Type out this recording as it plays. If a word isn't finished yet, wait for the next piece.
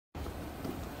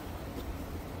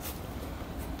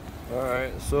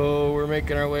Alright, so we're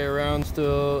making our way around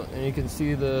still, and you can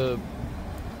see the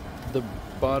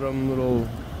bottom little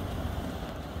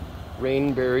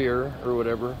rain barrier or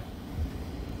whatever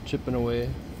chipping away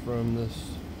from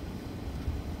this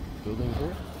building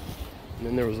here. And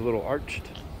then there was a little arched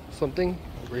something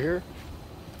over here.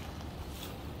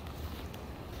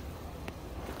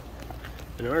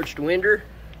 An arched winder.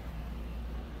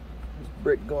 There's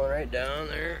brick going right down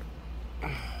there.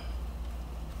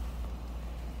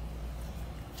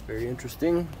 Very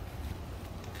interesting.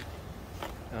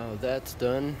 Now that's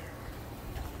done.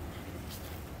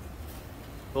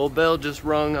 Old bell just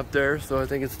rung up there, so I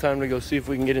think it's time to go see if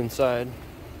we can get inside.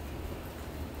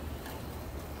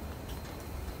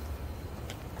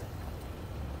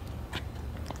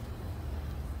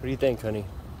 What do you think, honey?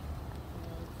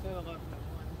 It's 11 at 1.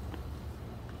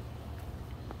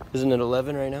 Isn't it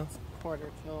 11 right now? It's quarter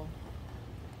till.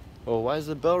 Well, why is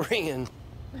the bell ringing?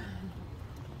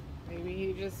 Maybe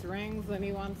he just rings when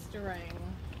he wants to ring.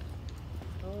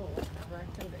 Oh,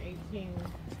 erected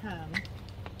 1810.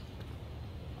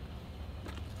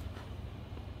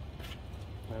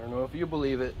 I don't know if you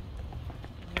believe it.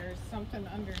 There's something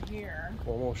under here.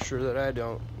 Almost sure that I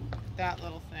don't. That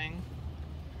little thing.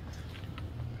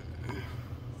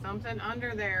 Something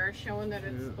under there showing that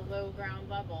it's below ground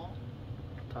level.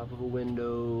 Top of a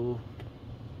window.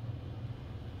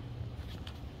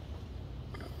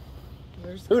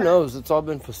 Who knows? It's all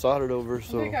been facaded over,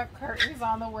 so. They got curtains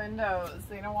on the windows.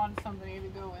 They don't want somebody to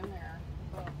go in there.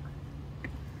 Look.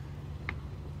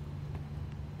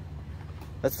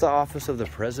 That's the office of the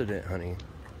president, honey.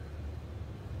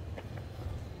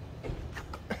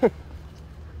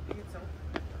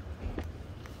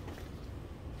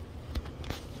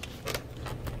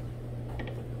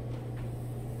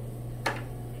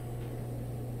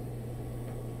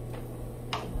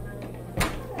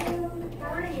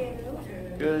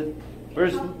 Good. We're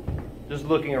just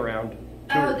looking around.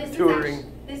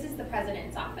 Touring. This is the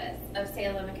president's office of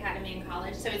Salem Academy and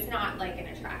College, so it's not like an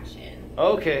attraction.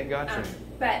 Okay, gotcha.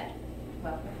 But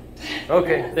welcome.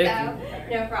 Okay, thank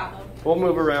you. No problem. We'll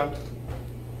move around.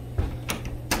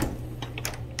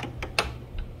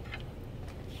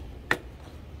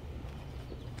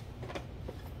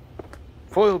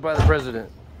 Foiled by the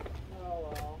president.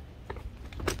 Oh well.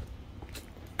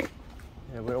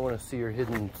 Yeah, we don't want to see your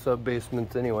hidden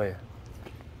sub-basements anyway.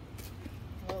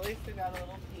 Well, at least we got a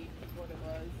little peek of what it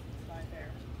was inside there.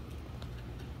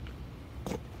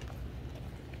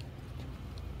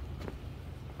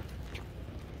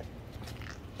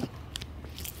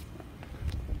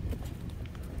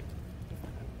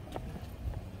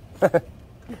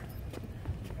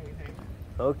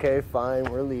 Okay, fine,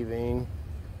 we're leaving.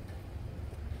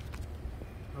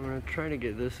 I'm gonna try to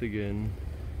get this again.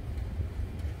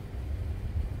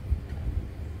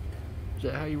 Is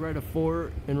that how you write a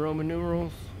 4 in Roman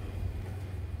numerals?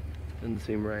 Doesn't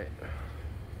seem right.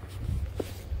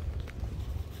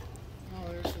 Oh,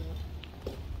 there's a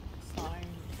sign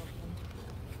or something.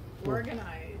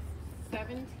 Organized,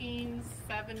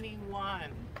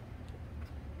 1771.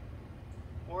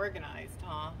 Organized,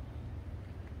 huh?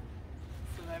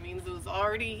 So that means it was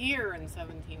already here in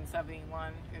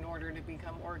 1771 in order to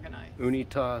become organized.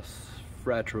 Unitas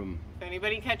fratrum. If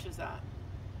anybody catches that.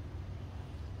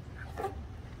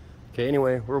 Okay,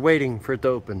 anyway, we're waiting for it to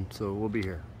open, so we'll be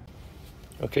here.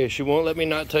 Okay, she won't let me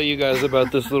not tell you guys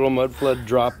about this little Mudflood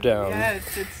drop down.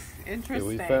 Yes, it's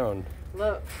interesting. That we found.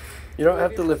 Look. You don't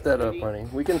have to lift that up, honey.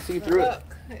 We can see through it.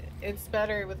 Look, it's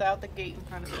better without the gate in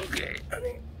front of it. Okay,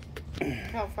 honey.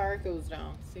 Look how far it goes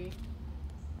down, see?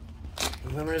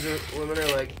 Women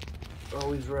are like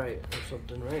always right or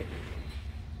something, right?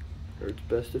 Or it's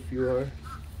best if you are.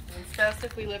 It's best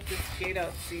if we lift this gate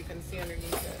up so you can see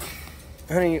underneath it.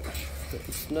 Honey,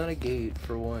 it's not a gate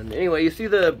for one. Anyway, you see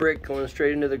the brick going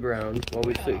straight into the ground while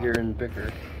we sit here and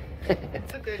bicker.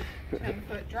 It's a good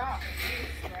 10-foot drop,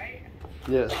 right?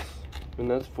 Yes, and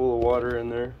that's full of water in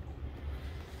there.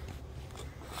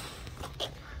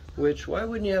 Which, why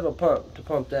wouldn't you have a pump to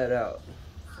pump that out?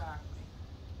 Exactly.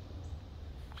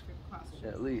 Good question.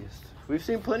 At least. We've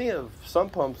seen plenty of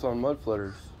sump pumps on mud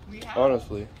flooders. We have.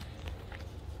 Honestly.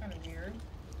 Kind of weird.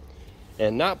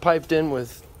 And not piped in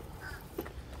with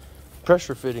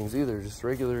pressure fittings either, just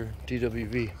regular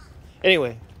DWV.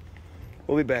 Anyway,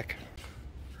 we'll be back.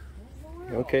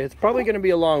 Okay, it's probably going to be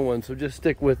a long one, so just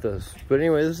stick with us. But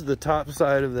anyway, this is the top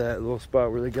side of that little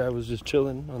spot where the guy was just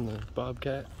chilling on the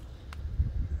Bobcat.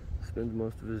 Spends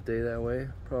most of his day that way,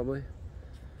 probably.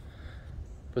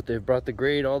 But they've brought the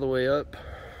grade all the way up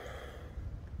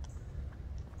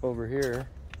over here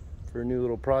for a new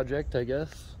little project, I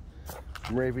guess.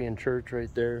 Moravian church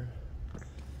right there.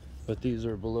 But these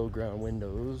are below ground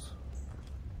windows.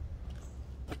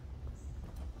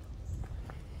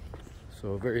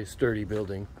 So a very sturdy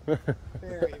building.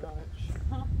 Very much.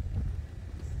 Huh.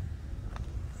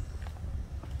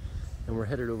 And we're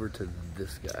headed over to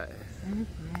this guy. Mm-hmm.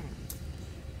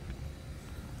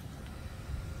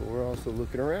 But we're also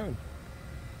looking around.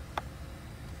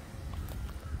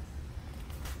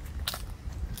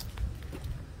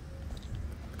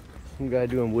 Some guy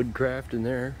doing woodcraft in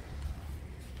there.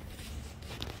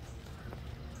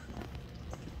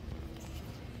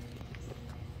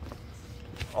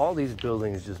 All these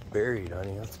buildings just buried,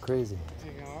 honey. That's crazy.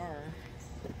 They are.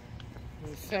 In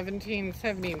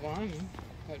 1771,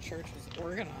 the church was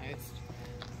organized.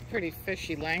 Pretty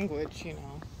fishy language, you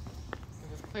know.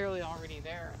 It was clearly already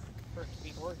there for it to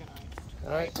be organized.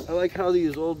 Right. I like how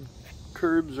these old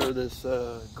curbs are this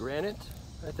granite,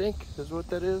 I think is what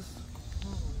that is.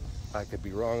 I could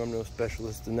be wrong. I'm no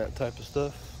specialist in that type of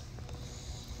stuff.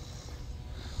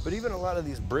 But even a lot of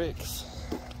these bricks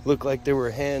look like they were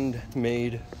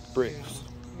handmade bricks.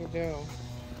 Yeah, you do.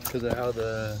 Because of how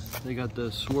they got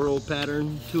the swirl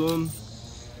pattern to them.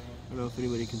 I don't know if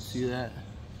anybody can see that.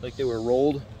 Like they were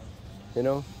rolled, you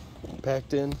know,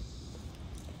 packed in.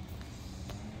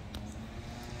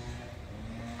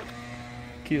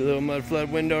 Cute little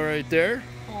Mudflood window right there.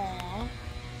 Aww.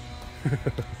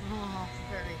 Oh,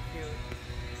 very cute.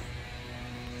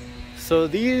 So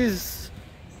these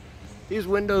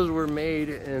windows were made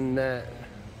in the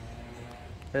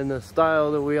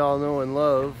style that we all know and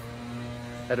love,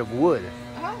 out of wood.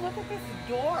 Oh, look at this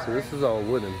door. So this is all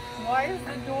wooden. Why is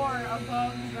the door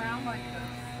above the ground like this?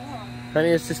 Oh, Honey,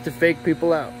 it's just to fake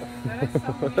people out. that is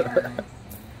so weird.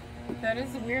 That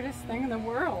is the weirdest thing in the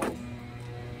world.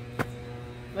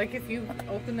 Like if you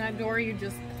open that door, you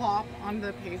just plop on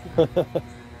the pavement.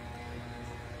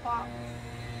 Plop.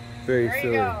 Very There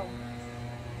silly. you go.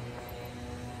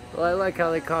 Well, I like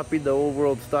how they copied the old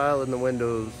world style in the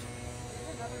windows.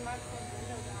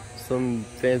 Some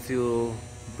fancy little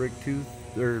brick tooth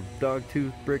or dog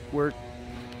tooth brickwork.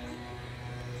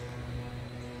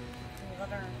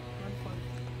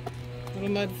 Little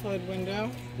Mudflood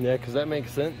window. Yeah, because that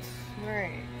makes sense.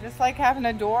 Right. Just like having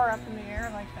a door up in the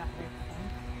air like that makes sense.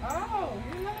 Oh,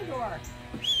 here's another door.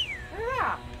 Look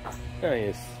at that.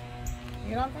 Nice.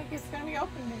 You don't think it's going to be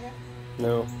open, do you?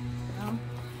 No. No.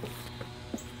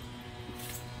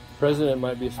 President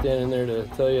might be standing there to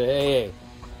tell you, hey,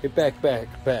 get back.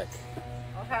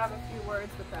 I'll have a few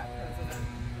words with that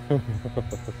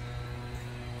president.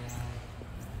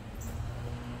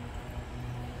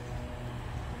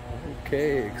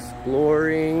 Okay,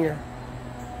 exploring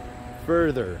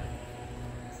further.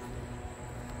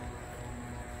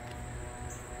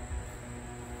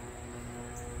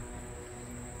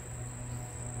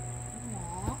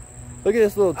 Aww. Look at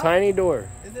this little tiny door.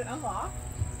 Is it unlocked?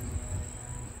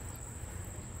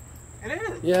 It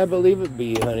is. Yeah, I believe it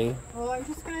be, honey. Well, I'm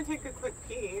just going to take a quick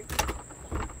peek.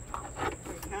 If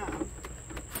we can.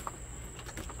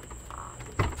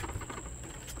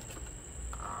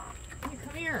 Hey,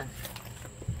 come here.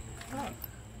 Look.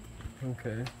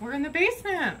 Okay. We're in the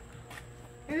basement.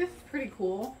 Hey, this is pretty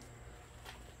cool.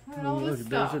 Look at all Look, this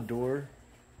there's stuff. a door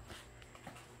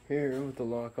here with the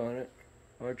lock on it.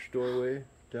 Arched doorway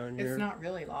down here. It's not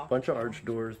really locked. Bunch of though. arched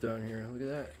doors down here. Look at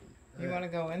that. You want to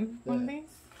go in one of these?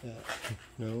 Yeah.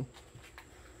 No.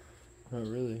 Not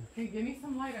really. Hey, give me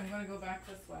some light. I'm going to go back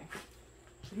this way.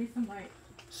 Give me some light.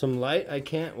 Some light? I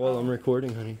can't while I'm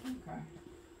recording, honey. Okay.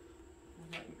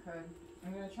 I thought you could.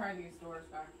 I'm going to try these doors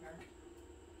back there.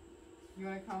 You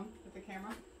want to come with the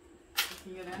camera?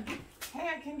 You can get in. Hey,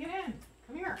 I can get in.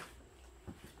 Come here.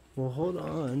 Well, hold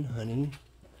on, honey.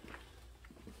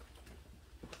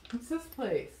 What's this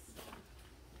place?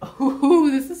 Oh,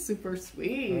 this is super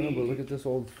sweet. Oh, but look at this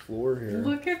old floor here.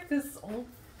 Look at this old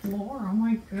floor. Oh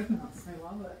my goodness. I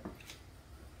love it.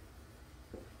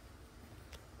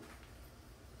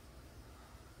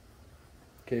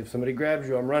 Okay, if somebody grabs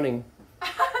you, I'm running.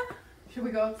 Should we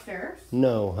go upstairs?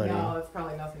 No, honey. No, that's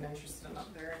probably nothing interesting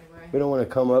up there anyway. We don't want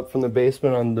to come up from the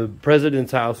basement on the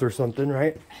president's house or something,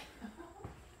 right?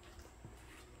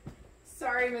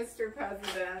 Sorry, Mr.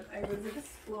 President. I was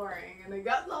exploring and I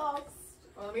got lost.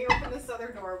 Well, let me open this other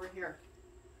door over here.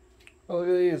 Oh, look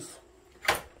at these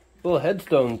little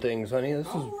headstone things, honey. This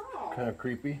is wow. kind of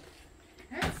creepy.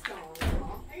 Headstone.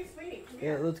 Oh, hey, sweetie. Come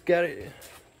Yeah, here. let's get it.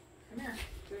 Come here.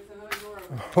 There's another door over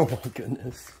there. Oh my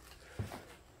goodness.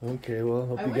 Okay, well,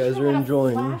 hope I you wish guys we are had a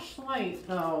enjoying. flashlight,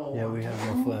 though. Yeah, we have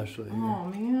no flashlight here. Oh,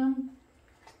 man.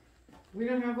 We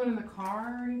don't have one in the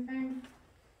car or anything?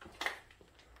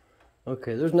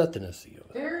 Okay, there's nothing to see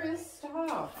over there. There is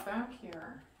stuff back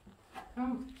here.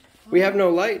 Come. We have no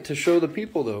light to show the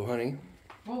people though, honey.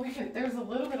 Well, there's a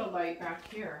little bit of light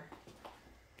back here.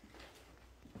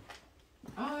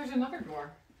 Oh, there's another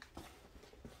door.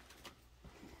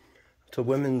 It's a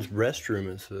women's restroom,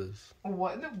 it says.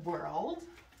 What in the world?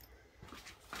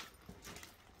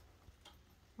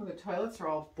 Oh, the toilets are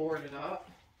all boarded up.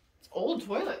 It's old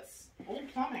toilets. Old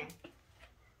plumbing.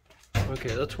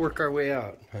 Okay, let's work our way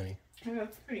out, honey. Yeah,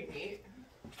 that's pretty neat.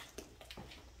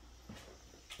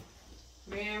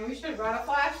 Man, we should have brought a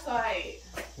flashlight.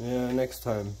 Yeah, next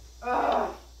time.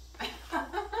 Ugh.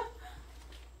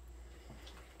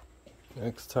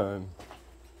 Next time.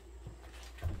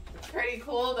 It's pretty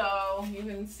cool though,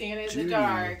 even seeing it in Judy the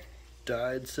dark.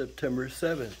 died September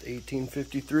 7th,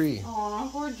 1853. Aw,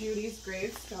 poor Judy's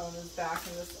gravestone is back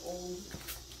in this old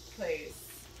place.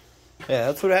 Yeah,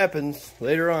 that's what happens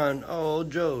later on. Oh,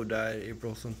 Joe died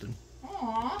April something.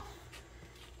 Aw.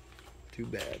 Too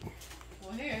bad.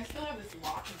 Well, hey, I still have this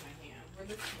lock in my hand. Where'd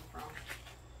this come from?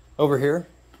 Over here?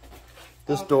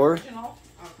 This Oh, door? the original?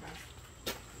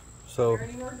 Okay. So Are there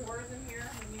any more doors in here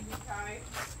that need to be tied?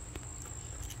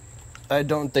 I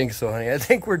don't think so, honey. I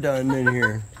think we're done in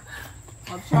here.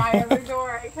 I'll try every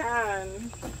door I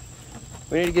can.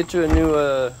 We need to get you a new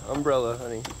umbrella,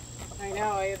 honey. I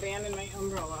know, I abandoned my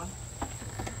umbrella.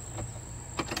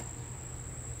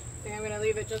 See, I'm gonna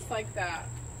leave it just like that.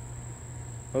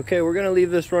 Okay, we're gonna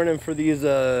leave this running for these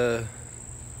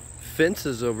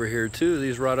fences over here too.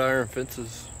 These wrought iron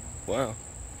fences. Wow.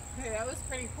 Hey, that was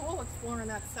pretty cool exploring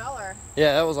that cellar.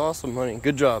 Yeah, that was awesome, honey.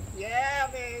 Good job. Yeah,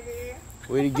 baby.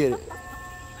 Way to get it.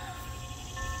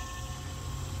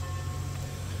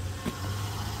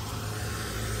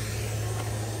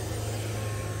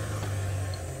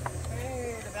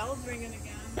 Hey, the bell's ringing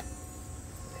again.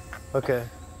 Okay.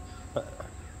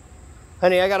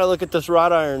 Honey, I gotta look at this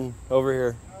wrought iron over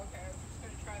here. Okay, I'm just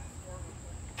gonna try this door real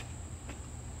quick.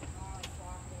 Oh, it's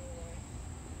locked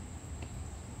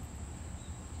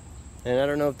anyway. And I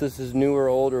don't know if this is new or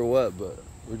old or what, but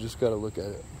we just gotta look at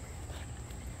it.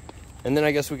 And then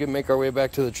I guess we can make our way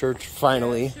back to the church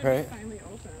finally, Yeah, it should right? be finally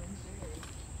open. Jeez,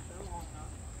 been long enough.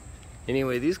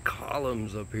 Anyway, these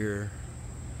columns up here,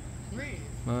 Great.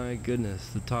 my goodness,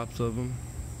 the tops of them.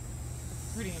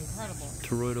 Pretty incredible.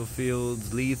 Toroidal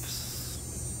fields, leaves.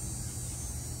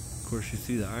 Of course, you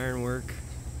see the ironwork.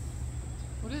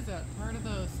 What is that? Part of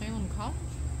the Salem College?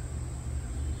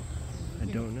 I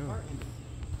don't know.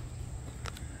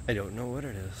 I don't know what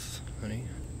it is, honey.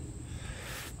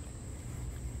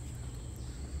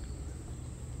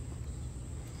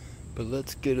 But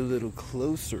let's get a little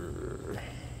closer.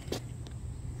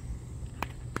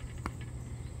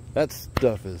 That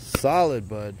stuff is solid,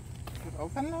 bud. Is it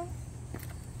open though?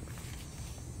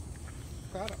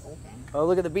 Gotta open. Oh,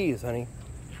 look at the bees, honey.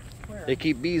 Where? They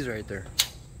keep bees right there.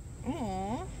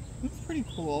 Aw, that's pretty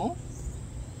cool.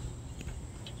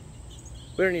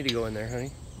 We don't need to go in there,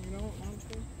 honey. You don't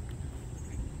want to?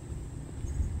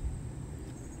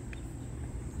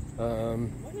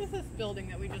 What is this building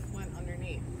that we just went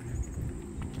underneath?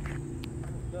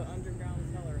 The underground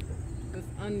cellar. This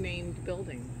unnamed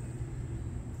building.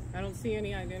 I don't see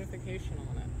any identification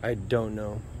on it. I don't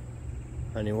know,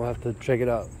 honey. We'll have to check it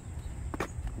out.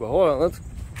 But hold on, let's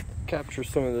capture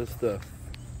some of this stuff.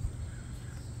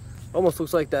 Almost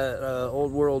looks like that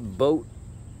old world boat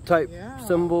type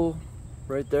symbol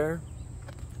right there.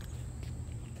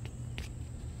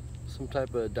 Some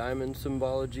type of diamond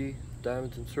symbology.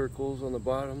 Diamonds and circles on the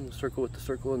bottom. The circle with the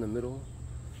circle in the middle.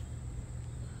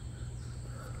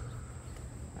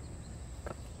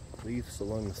 Leaves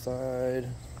along the side.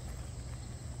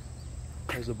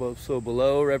 As above, so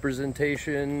below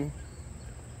representation.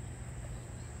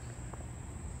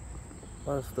 A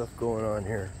lot of stuff going on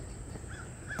here.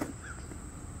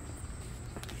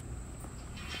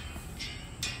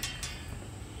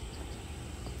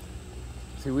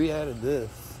 See, we added this.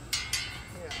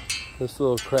 Yeah. This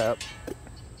little crap.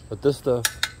 But this stuff,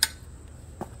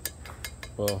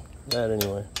 well, that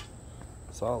anyway.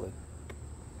 Solid.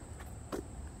 You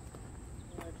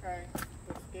wanna try this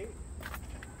gate?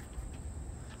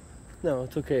 No,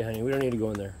 it's okay, honey. We don't need to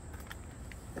go in there.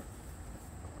 There's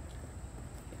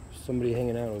somebody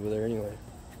hanging out over there anyway.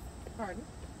 Pardon?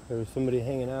 There's somebody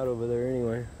hanging out over there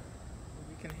anyway.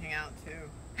 We can hang out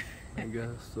too. I guess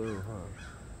so,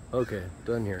 huh? Okay,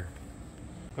 done here.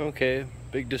 Okay,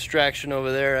 big distraction over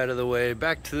there out of the way.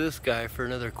 Back to this guy for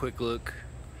another quick look.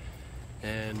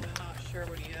 And I'm not sure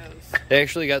what he is. they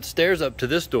actually got stairs up to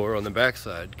this door on the back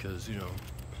side because, you know,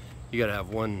 you gotta have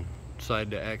one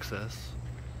side to access.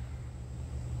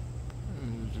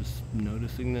 And just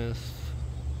noticing this.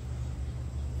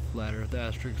 Flat earth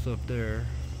asterisk up there.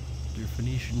 Your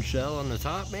Phoenician shell on the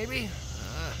top, maybe?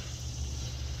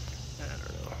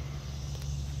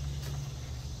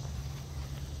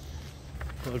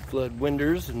 Mudflood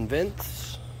windows and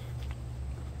vents.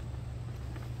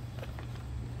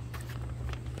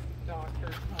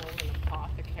 Doctor's Home and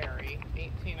Apothecary,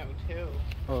 1802.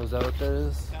 Oh, is that what that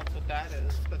is? That's what that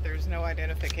is, but there's no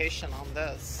identification on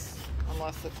this,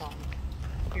 unless it's on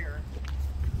here.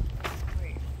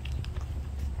 Wait.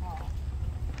 Oh.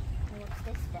 What's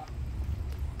this stuff?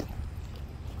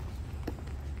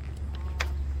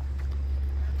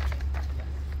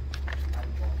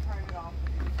 Turn it off.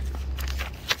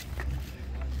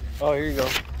 Oh, here you go.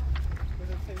 Does it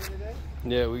say what it is?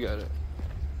 Yeah, we got it.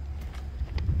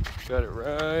 Got it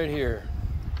right here.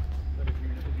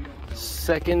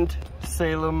 Second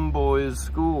Salem Boys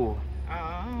School.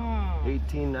 Oh.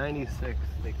 1896,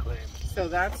 they claim. So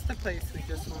that's the place we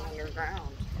just went underground.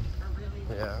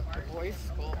 Yeah. The boys'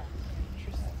 school.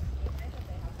 Interesting.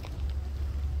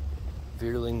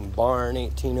 Veerling Barn,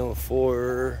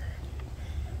 1804.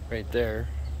 Right there.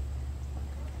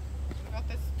 What about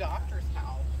this doctor's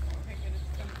house? I think it's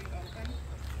going to be open.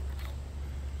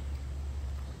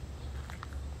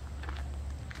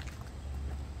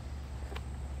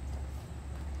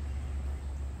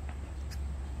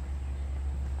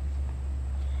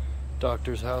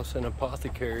 Doctor's house and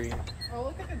apothecary. Oh,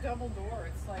 look at the double door.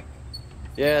 It's like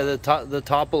Yeah, the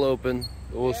top will open.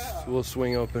 Yeah. We'll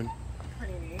swing open.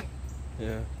 pretty neat.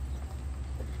 Yeah.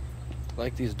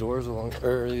 Like these doors along,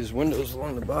 or these windows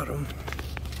along the bottom.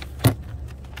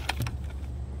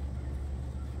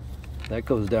 That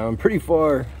goes down pretty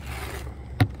far.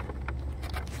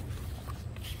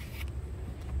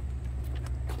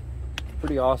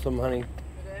 Pretty awesome, honey. It is.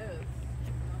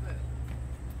 Love it.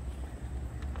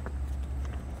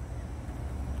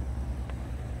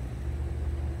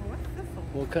 What's this one?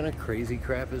 What kind of crazy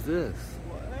crap is this?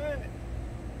 What?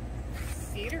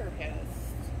 Cedar Hist.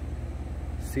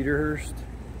 Cedarhurst?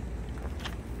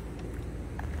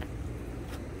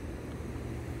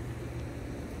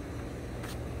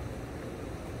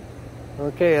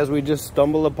 Okay, as we just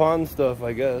stumble upon stuff,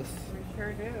 I guess. We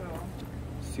sure do.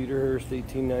 Cedarhurst,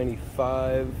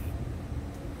 1895.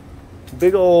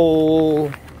 Big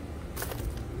ol'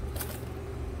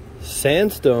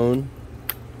 sandstone,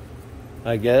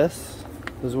 I guess,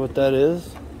 is what that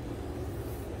is.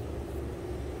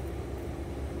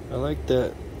 I like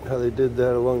that, how they did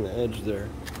that along the edge there.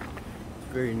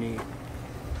 It's very neat.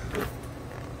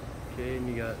 Okay, and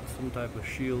you got some type of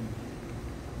shield,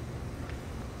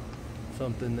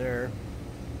 something there.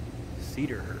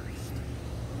 Cedarhurst.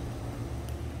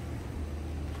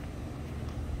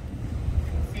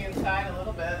 See inside a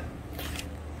little bit.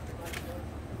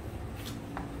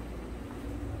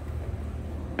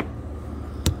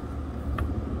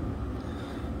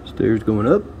 Stairs going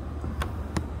up.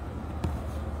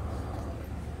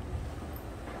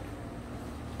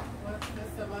 What's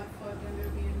this, a Mudflood window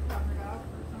being covered up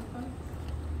or something?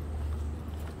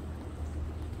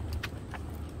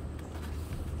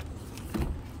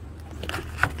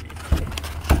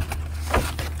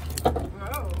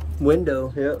 Whoa.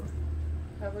 Window, yep.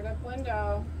 Covered up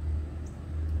window.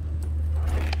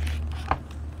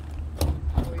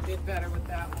 We did better with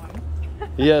that one.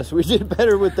 Yes, we did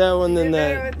better with that one than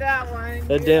Better that. with that one.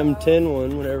 That damn tin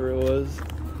one, whatever it was.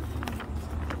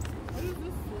 What is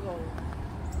this little?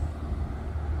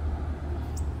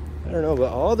 I don't know,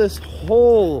 but all this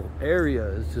whole area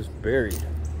is just buried.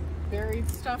 Buried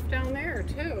stuff down there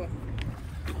too.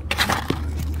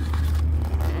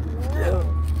 Yeah.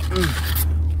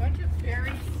 Bunch of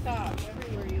buried stuff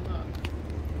everywhere you look.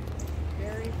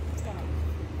 Buried stuff.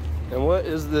 And what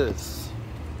is this?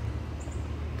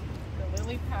 The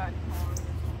lily pad pond or something.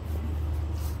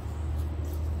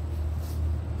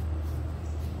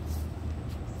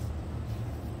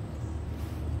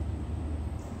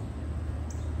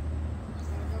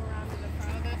 Wanna go around to the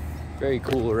front of this? Very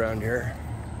cool around here.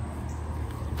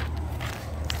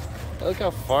 Look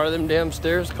how far them damn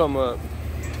stairs come up.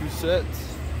 2 sets.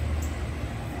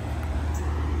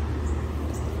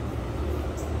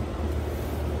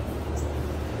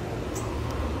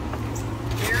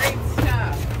 Buried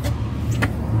stuff.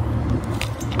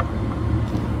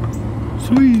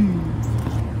 Sweet.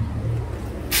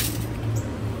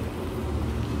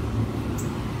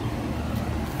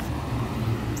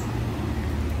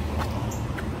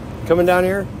 Coming down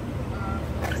here?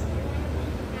 That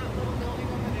little building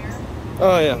over there.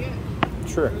 Oh See yeah, it?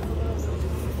 sure. There's a little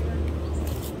building over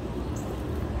there.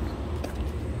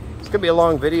 It's gonna be a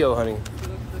long video, honey. Look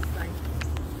at this thing.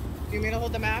 Do you mean to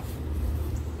hold the map?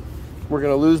 We're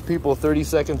gonna lose people 30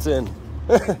 seconds in. Do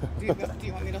you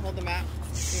want me to hold the map?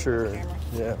 Sure. The camera?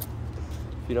 Yeah. If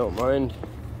you don't mind.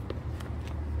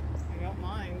 I don't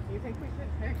mind. Do you think we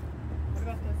should pick? What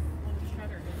about this little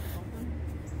shutter? Does it open?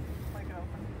 Like it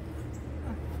open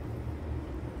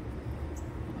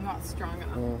I'm not strong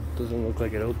enough. Oh, doesn't look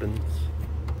like it opens.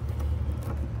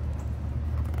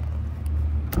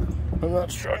 I'm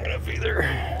not strong enough either.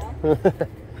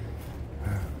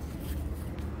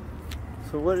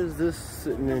 So what is this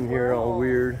sitting in here all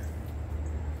weird?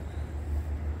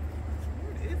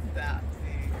 What is that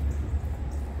thing?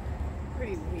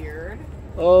 Pretty weird.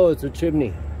 Oh, it's a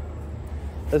chimney.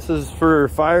 This is for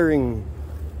firing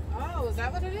Oh, is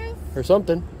that what it is? or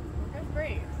something. That's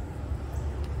great.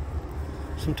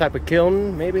 Some type of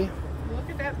kiln, maybe? Look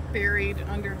at that buried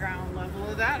underground level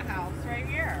of that house right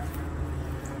here.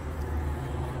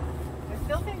 I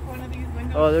still think one of these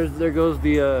windows. Oh, there goes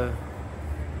the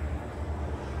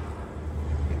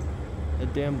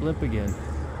damn blimp again.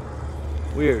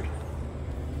 Weird. Can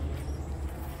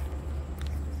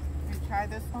we try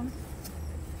this one?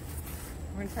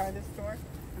 We're gonna try this door?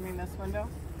 I mean this window?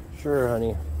 Sure,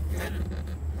 honey.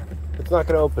 It's not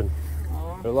gonna open.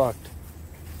 Oh. They're locked.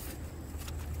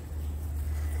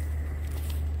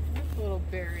 It's a little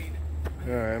buried.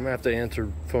 Alright, I'm gonna have to answer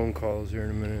phone calls here in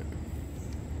a minute.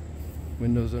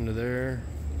 Windows under there.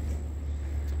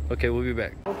 Okay, we'll be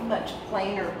back. With much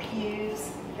plainer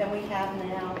pews than we have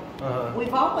now. Uh-huh.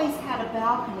 We've always had a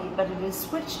balcony, but it has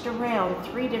switched around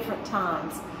 3 different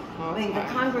times. I mean, the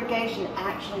congregation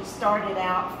actually started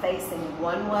out facing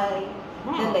one way,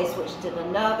 then they switched it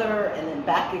another, and then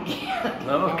back again.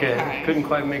 Okay. Couldn't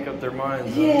quite make up their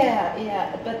minds. Huh?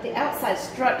 Yeah, but the outside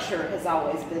structure has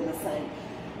always been the same.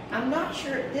 I'm not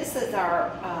sure, this is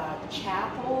our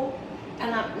chapel,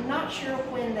 and I'm not sure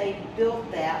when they built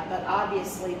that, but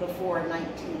obviously before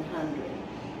 1900.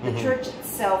 The church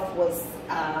itself was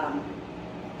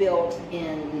built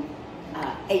in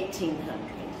 1800.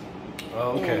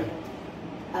 Oh, okay.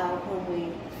 And when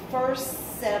we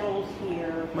first settled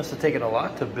here, Must have taken a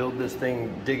lot to build this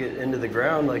thing, dig it into the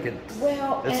ground like it's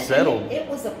and settled. it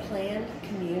was a planned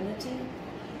community.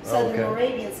 So Oh, okay. the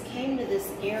Moravians came to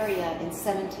this area in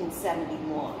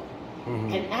 1771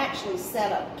 and actually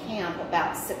set up camp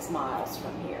about 6 miles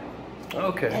from here.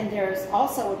 Okay. And there's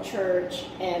also a church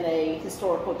and a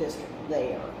historical district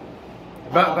there.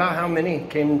 About how many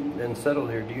came and settled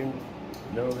here? Do you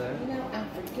know that? You know, I'm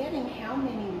forgetting how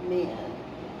many men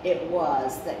it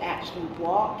was that actually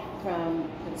walked from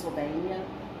Pennsylvania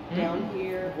down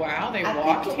here. Wow, they I think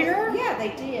walked it was- here? Yeah, they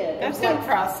did. It That's was like-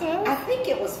 impressive. I think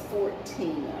it was 14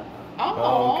 of them.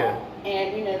 Oh, okay.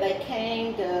 And, you know, they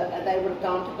came to, they would have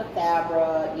gone to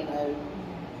Bethabara, you know,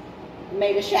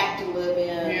 made a shack to live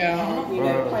in, Yeah. and, you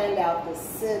know, planned out the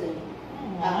city.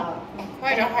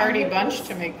 Quite a and hardy it bunch was-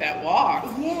 to make that walk.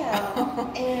 Yeah,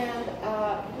 and,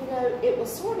 you know, it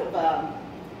was sort of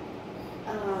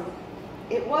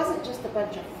it wasn't just a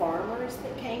bunch of farmers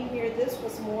that came here. This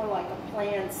was more like a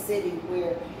planned city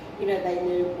where, you know, they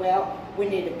knew, well, we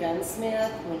need a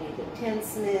gunsmith, we need a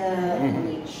tinsmith,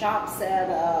 we need shop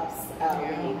setups,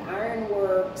 we need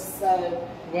ironworks. So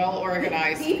Well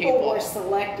organized people were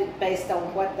selected based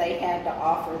on what they had to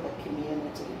offer the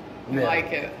community. Yeah.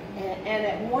 Like it. And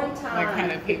at one time,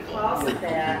 kind of people? because of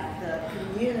that, the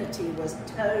community was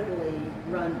totally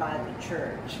run by the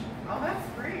church. Oh, that's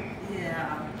great.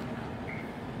 Yeah.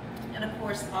 And of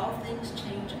course, all things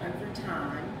change over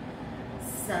time.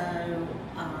 So,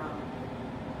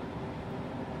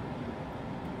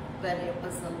 but it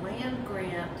was a land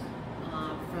grant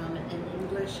from an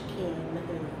English king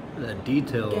who That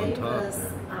detail on gave top us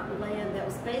there. land that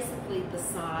was basically the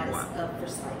size of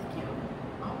Forsyth County.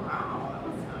 Oh, wow, that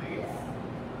was nice.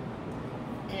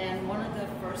 And one of the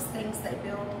first things they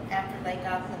built after they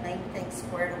got the main thing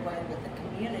squared away with the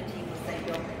community was they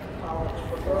built a college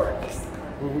for girls.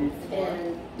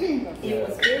 And it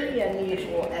was very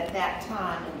unusual at that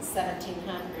time in the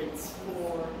 1700s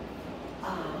for,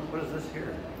 What is this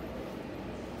here?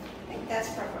 I think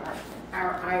that's from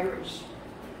our Irish.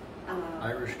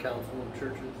 Irish Council of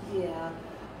Churches? Yeah.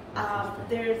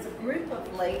 There's a group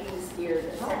of ladies here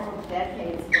that several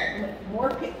decades ago took more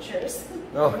pictures.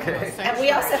 Okay. And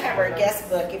we also have our guest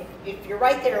book. If you're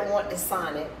right there and want to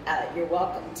sign it, you're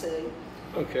welcome to.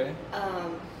 Okay.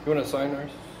 You want to sign ours?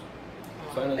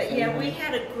 Sign us But in? yeah, we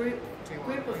had a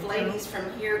group of ladies from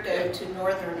here go to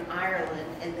Northern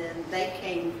Ireland, and then they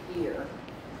came here.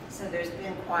 So there's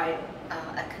been quite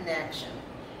a connection.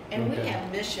 And we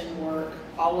have mission work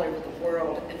all over the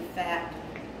world. In fact,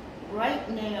 right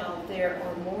now there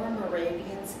are more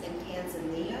Moravians in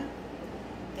Tanzania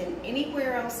than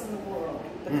anywhere else in the world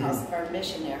because of our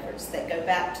mission efforts that go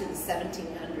back to the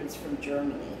 1700s from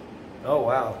Germany. Oh,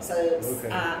 wow. So,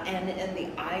 and in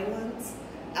the islands,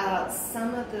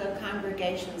 some of the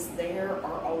congregations there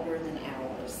are older than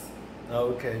ours.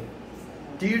 Okay.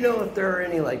 Do you know if there are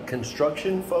any like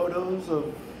construction photos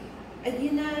of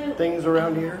You know, things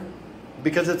around here?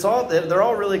 Because it's all, they're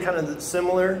all really kind of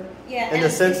similar yeah, in the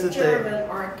sense that German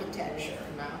architecture.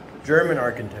 German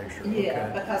architecture. Yeah,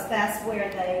 Okay. because that's where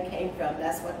they came from.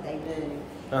 That's what they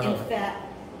do. In fact,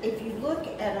 if you look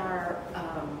at our,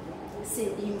 see,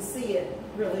 you can see it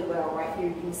really well right here.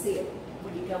 You can see it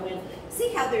when you go in. See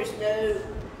how there's no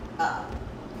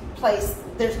place,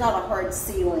 there's not a hard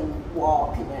ceiling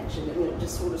wall connection, and it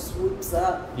just sort of swoops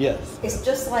up. Yes. It's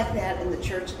just like that in the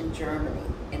church in Germany,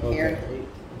 in Herrenhut.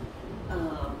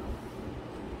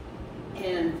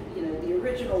 And, you know, the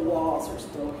original walls are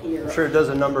still here. I'm sure it does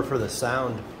a number for the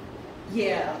sound.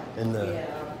 Yeah. Yeah.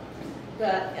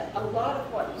 But a lot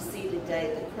of what you see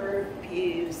today, the curved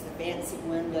pews, the fancy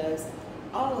windows,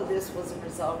 all of this was a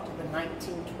result of the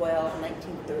 1912,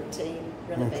 1913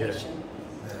 renovation.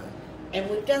 Yeah. And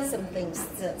we've done some things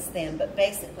since then, but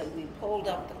basically we pulled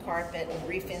up the carpet and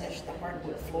refinished the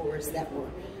hardwood floors that were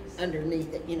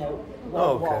underneath it. You know,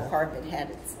 wall carpet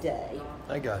had its day.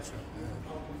 I got you.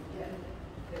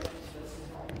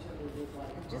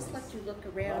 Just let you look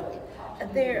around.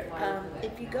 There,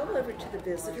 if you go over to the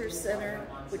visitor center,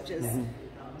 which is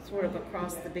sort of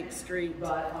across the big street.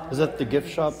 Is that the gift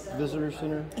shop visitor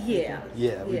center? Yeah.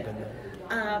 Yeah, we've been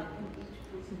there.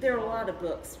 There are a lot of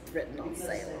books written on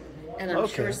Salem, and I'm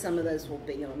sure some of those will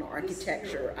be on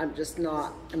architecture. I'm just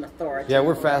not an authority. Yeah,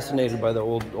 we're fascinated by the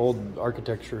old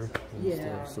architecture and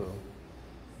stuff, so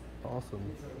awesome.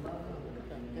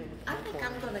 I think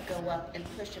I'm going to go up and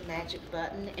push a magic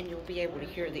button, and you'll be able to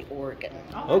hear the organ.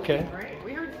 Oh, okay. Great.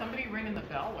 We heard somebody ringing the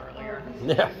bell earlier.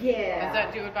 Yeah. Yeah. Does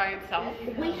that do it by itself?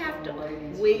 We have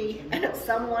to.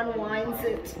 Someone winds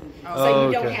it, so Oh,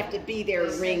 you don't okay. have to be there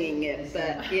ringing it,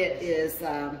 but it is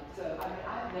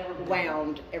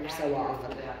wound every so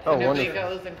often. Oh, Nobody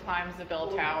wonderful. goes and climbs the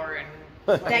bell tower and.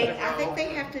 I think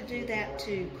they have to do that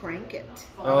to crank it.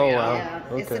 Oh, yeah. wow.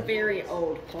 Yeah, it's a Okay. very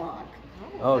old clock.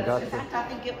 Oh, In gotcha. fact, I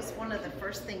think it was one of the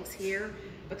first things here,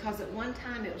 because at one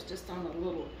time it was just on a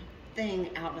little thing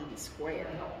out in the square,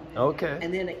 Okay.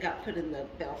 and then it got put in the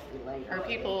belfry later. Are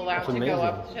people allowed That's to amazing. go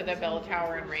up to the bell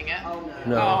tower and ring it? Oh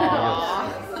No. no.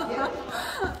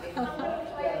 Aw.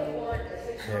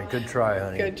 Yeah, good try,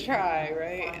 honey. Good try,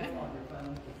 right?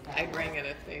 I'd ring it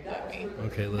if they'd let me.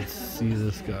 Okay, let's see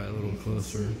this guy a little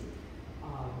closer.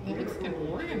 It looks like an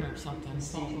organ or something.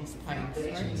 It's all those pipes, right?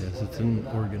 Yes, it's an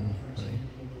organ, honey.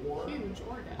 Huge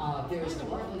organ. There's a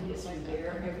lovely history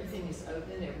there. Everything is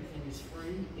open. Everything is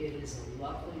free. It is a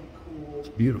lovely, cool, It's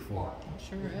beautiful. park.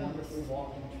 Sure is. Wonderful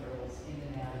walking trails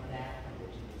in and out of that.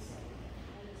 Which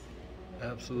is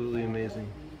Absolutely amazing.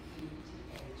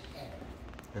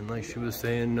 And like she was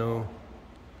saying, no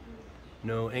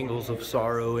angles of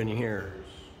sorrow in here.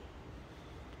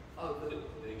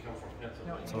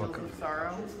 No angels of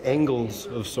sorrow. Angles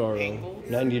of sorrow. Angles?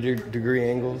 90-degree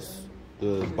angles.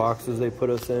 The boxes they put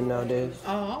us in nowadays.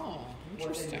 Oh,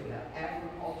 interesting.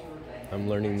 I'm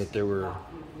learning that they're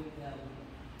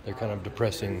kind of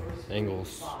depressing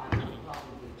angles.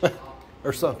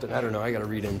 Or something. I don't know. I got to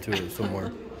read into it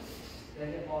somewhere.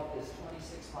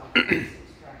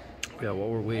 Yeah, while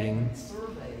we're waiting.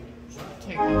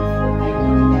 Take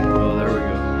Oh, there we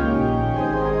go.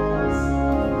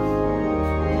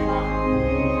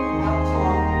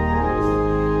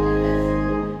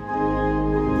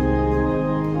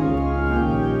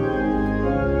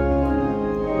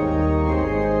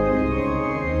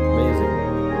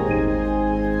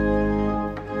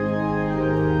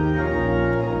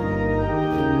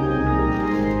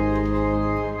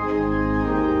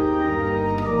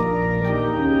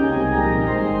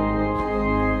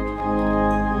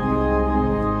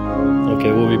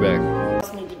 Okay, we'll be back.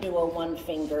 Just need to do a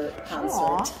one-finger concert.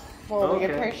 Aw. Well, we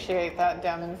Okay. appreciate that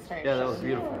demonstration. Yeah, that was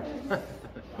beautiful.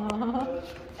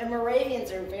 And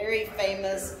Moravians are very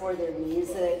famous for their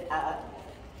music.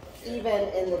 Even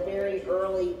in the very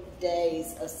early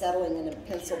days of settling in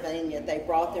Pennsylvania, they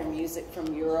brought their music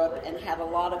from Europe and had a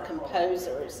lot of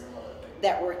composers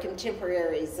that were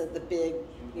contemporaries of the big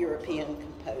European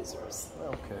composers.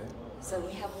 Okay. So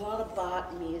we have a lot of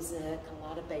Bach music, a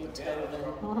lot of Beethoven.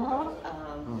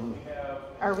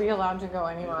 Are we allowed to go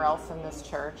anywhere else in this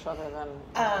church other than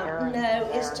here and No, there?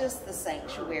 it's just the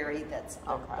sanctuary that's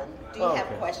open. Do you Oh, have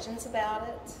okay. questions about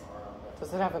it?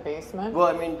 Does it have a basement? Well,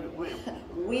 I mean,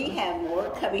 We have more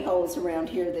cubby holes around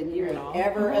here than you would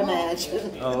ever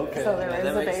imagine. oh, okay. So there Yeah, is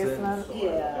that a makes sense. basement?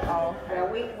 Yeah. Oh,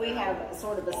 Well, we have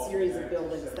sort of a series of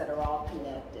buildings that are all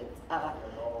connected.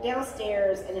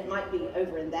 Downstairs, and it might be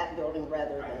over in that building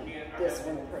rather than this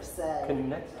one per se.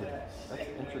 Connected. That's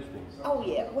interesting. Oh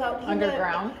yeah, well,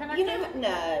 Underground You know,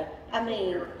 no. I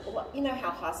mean, you know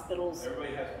how hospitals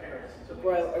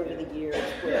grow over the years.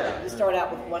 Where you start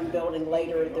out with one building,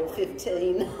 later they're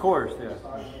 15. Of course, yeah.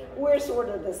 We're sort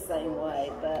of the same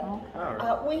way,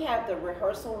 but we have the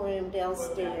rehearsal room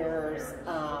downstairs,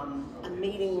 a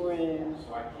meeting room,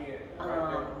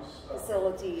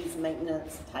 facilities,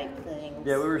 maintenance type things.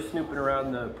 Yeah, we were snooping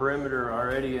around the perimeter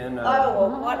already, and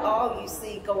What all you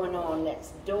see going on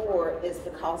next door is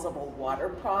because of a water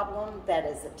problem that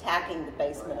is attacking the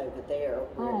basement over there,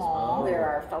 where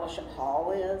our fellowship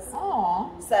hall is.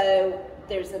 So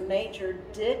there's a major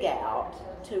dig out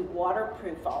to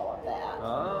waterproof all of that.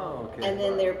 Oh, okay. And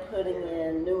then they're putting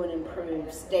in new and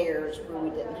improved stairs where we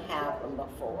didn't have them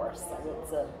before. So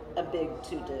it's a big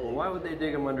to-do. Well, why would they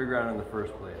dig them underground in the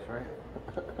first place, right?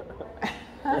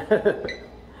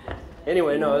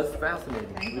 Anyway, no, it's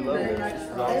fascinating. We love this. This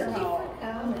is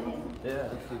awesome. Yeah,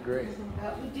 this is great.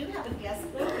 We do have a guest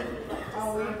book.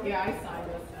 Yeah, I signed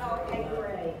this. Okay,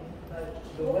 great.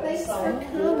 Well, thanks for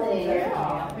coming.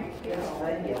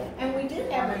 And we do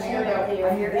have a channel here.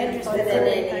 If you're interested in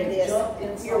any of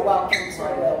this, you're welcome to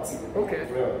it. Okay.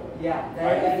 Yeah,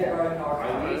 they are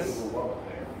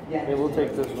Yeah, we'll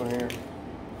take this one here.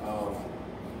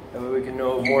 That way we can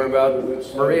know more about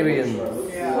Moravians.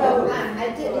 Well, I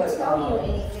didn't tell you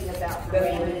anything about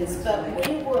Moravians, but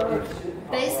we were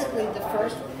basically the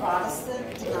first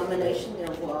Protestant denomination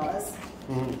there was.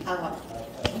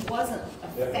 He wasn't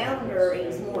a founder, he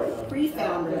was more a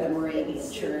pre-founder of the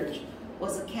Moravian Church,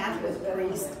 was a Catholic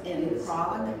priest in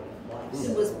Prague,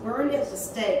 who was burned at the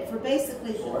stake for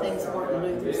basically the things Martin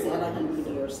Luther said 100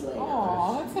 years later.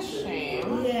 Oh, that's a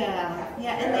shame. Yeah,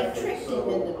 and they tricked him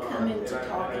into coming to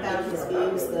talk about his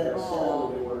views,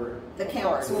 the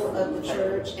council of the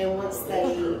church, and once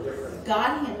they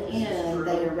got him in,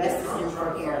 they arrested him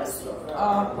for heresy.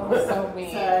 Oh, so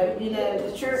mean. So, you know,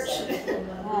 the church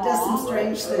does some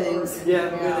strange things. Yeah,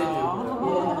 they do.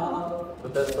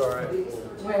 But that's all right.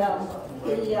 Well,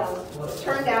 he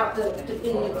turned out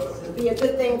to be a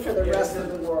good thing for the rest of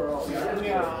the world.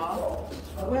 Yeah.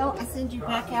 Well, I send you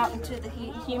back out into the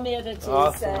humidity.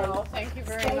 Awesome. So Thank you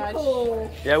very stay much.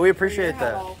 cool. Yeah, we appreciate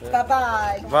that.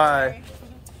 Bye-bye. Bye.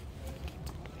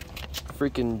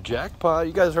 Freaking jackpot.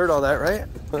 You guys heard all that, right?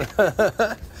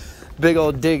 Big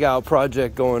old dig out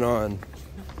project going on.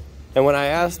 And when I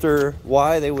asked her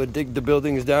why they would dig the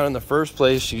buildings down in the first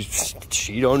place,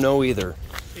 she don't know either.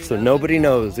 So nobody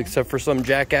knows except for some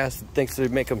jackass that thinks they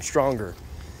make them stronger.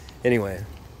 Anyway.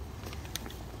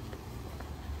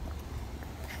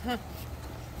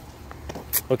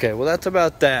 Okay, well that's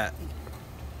about that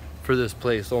for this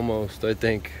place almost, I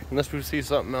think. Unless we see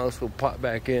something else, we'll pop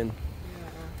back in.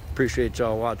 Appreciate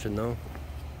y'all watching though.